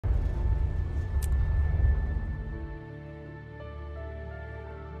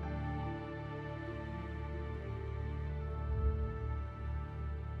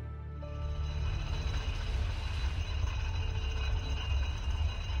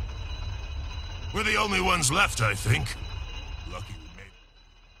We're the only ones left, I think. Lucky we made it.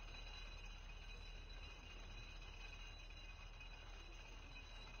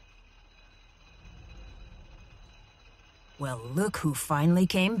 Well, look who finally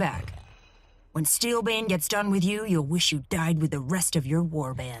came back. When Steelbane gets done with you, you'll wish you died with the rest of your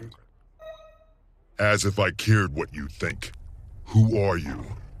warband. As if I cared what you think. Who are you?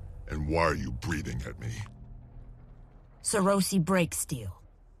 And why are you breathing at me? Sarosi Breaksteel.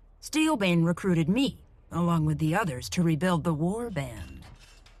 Steelbane recruited me, along with the others, to rebuild the warband.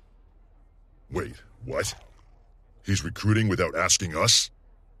 Wait, what? He's recruiting without asking us?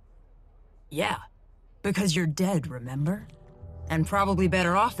 Yeah, because you're dead, remember? And probably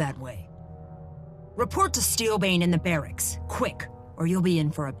better off that way. Report to Steelbane in the barracks, quick, or you'll be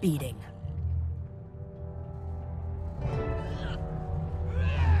in for a beating.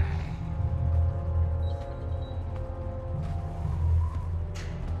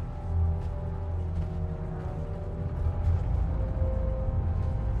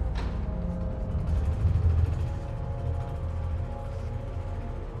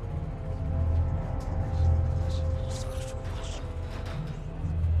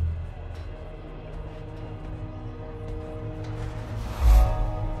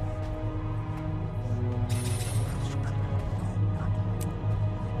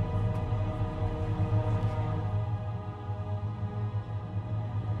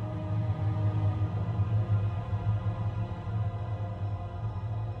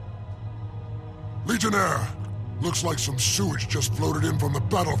 Legionnaire! Looks like some sewage just floated in from the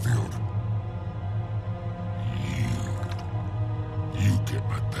battlefield. You get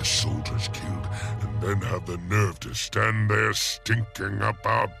my best soldiers killed, and then have the nerve to stand there stinking up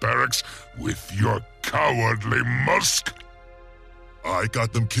our barracks with your cowardly musk? I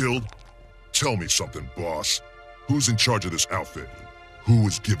got them killed? Tell me something, boss. Who's in charge of this outfit? Who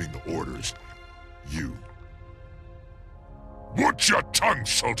is giving the orders? You. Watch your tongue,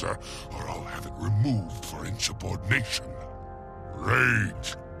 soldier, or I'll have it removed for insubordination.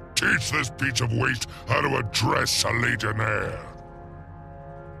 Rage! Teach this piece of waste how to address a legionnaire.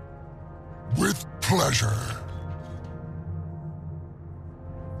 With pleasure.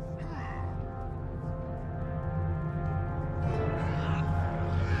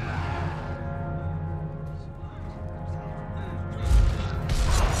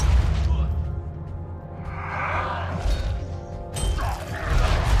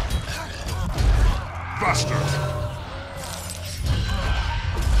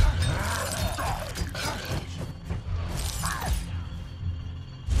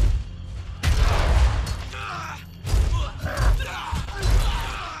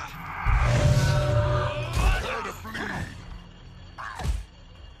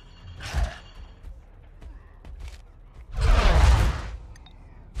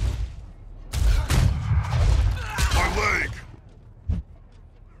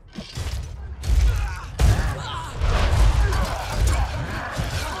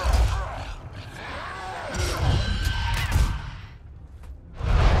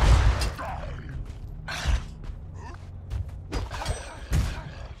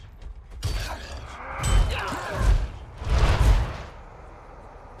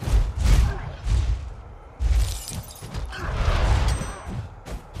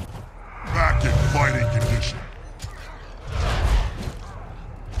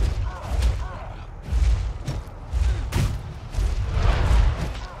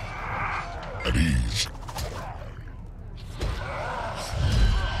 At ease.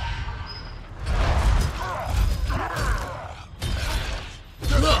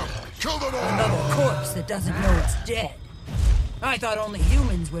 Kill them all! Another corpse that doesn't know it's dead. I thought only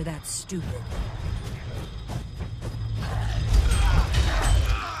humans were that stupid.